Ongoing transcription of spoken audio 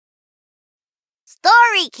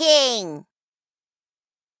Story King.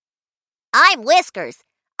 I'm Whiskers.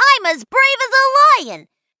 I'm as brave as a lion.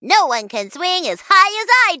 No one can swing as high as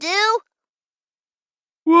I do.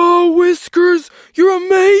 Wow, Whiskers, you're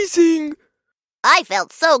amazing. I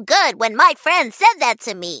felt so good when my friend said that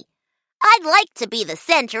to me. I'd like to be the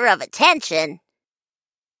center of attention.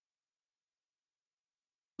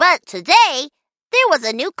 But today, there was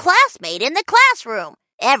a new classmate in the classroom.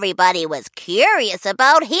 Everybody was curious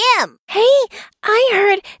about him. Hey, I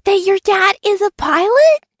heard that your dad is a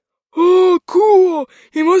pilot? Oh, cool.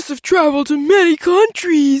 He must have traveled to many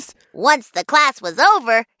countries. Once the class was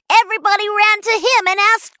over, everybody ran to him and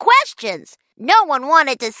asked questions. No one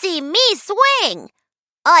wanted to see me swing.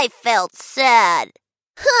 I felt sad.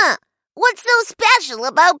 What's so special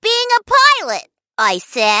about being a pilot? I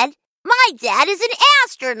said. My dad is an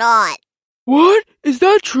astronaut. What? Is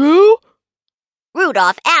that true?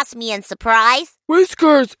 Rudolph asked me in surprise.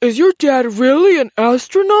 Whiskers, is your dad really an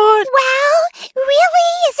astronaut? Wow,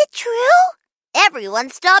 really? Is it true? Everyone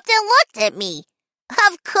stopped and looked at me.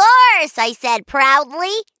 Of course, I said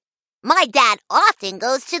proudly. My dad often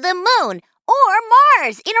goes to the moon or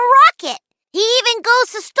Mars in a rocket. He even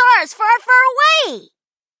goes to stars far, far away.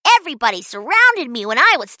 Everybody surrounded me when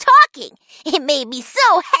I was talking. It made me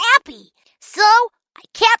so happy. So I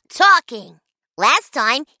kept talking. Last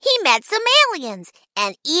time, he met some aliens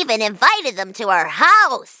and even invited them to our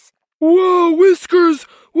house. Wow, Whiskers,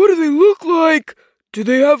 what do they look like? Do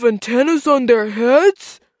they have antennas on their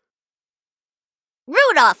heads?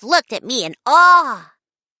 Rudolph looked at me in awe.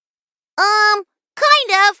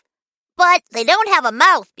 Kind of. But they don't have a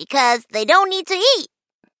mouth because they don't need to eat,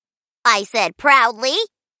 I said proudly.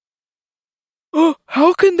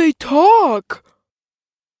 How can they talk?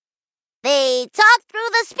 They talk through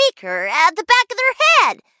the speaker at the back of their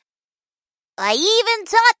head. I even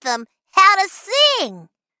taught them how to sing.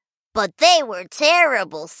 But they were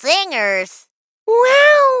terrible singers.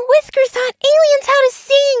 Wow, Whiskers taught aliens how to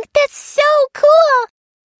sing. That's so cool.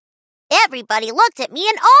 Everybody looked at me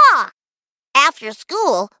in awe. After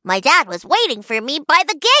school, my dad was waiting for me by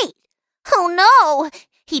the gate. Oh no,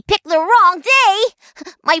 he picked the wrong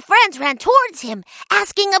day. My friends ran towards him,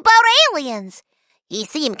 asking about aliens. He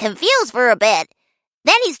seemed confused for a bit.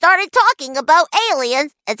 Then he started talking about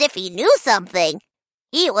aliens as if he knew something.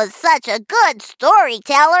 He was such a good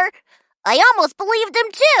storyteller. I almost believed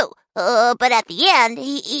him too. But at the end,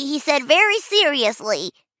 he said very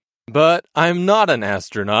seriously, "But I'm not an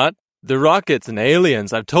astronaut. The rockets and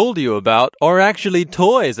aliens I've told you about are actually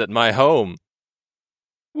toys at my home."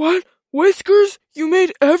 What? Whiskers, you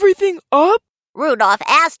made everything up? Rudolph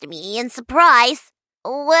asked me in surprise.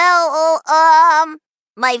 Well,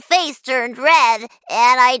 my face turned red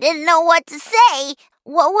and I didn't know what to say.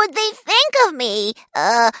 What would they think of me?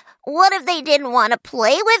 What if they didn't want to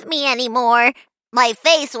play with me anymore? My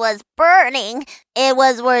face was burning. It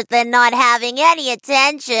was worse than not having any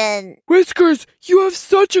attention. Whiskers, you have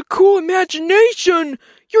such a cool imagination.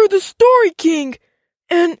 You're the Story King.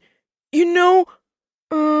 And,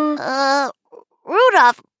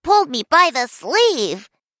 Rudolph pulled me by the sleeve.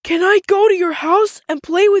 Can I go to your house and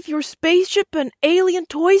play with your spaceship and alien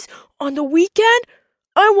toys on the weekend?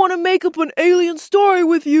 I want to make up an alien story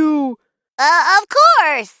with you. Of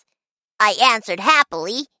course, I answered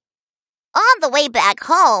happily. On the way back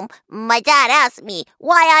home, my dad asked me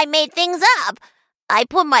why I made things up. I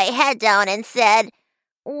put my head down and said,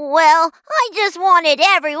 well, I just wanted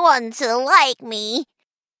everyone to like me.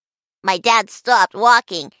 My dad stopped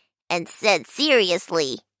walking and said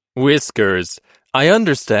seriously, "Whiskers, I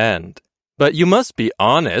understand, but you must be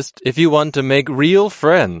honest if you want to make real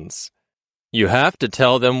friends. You have to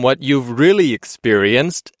tell them what you've really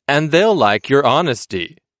experienced, and they'll like your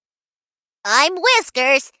honesty." I'm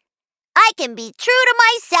Whiskers. I can be true to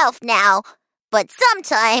myself now, but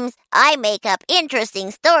sometimes I make up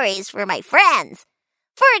interesting stories for my friends.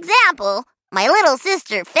 For example, my little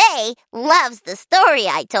sister Faye loves the story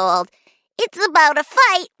I told. It's about a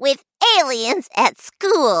fight with aliens at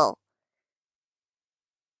school.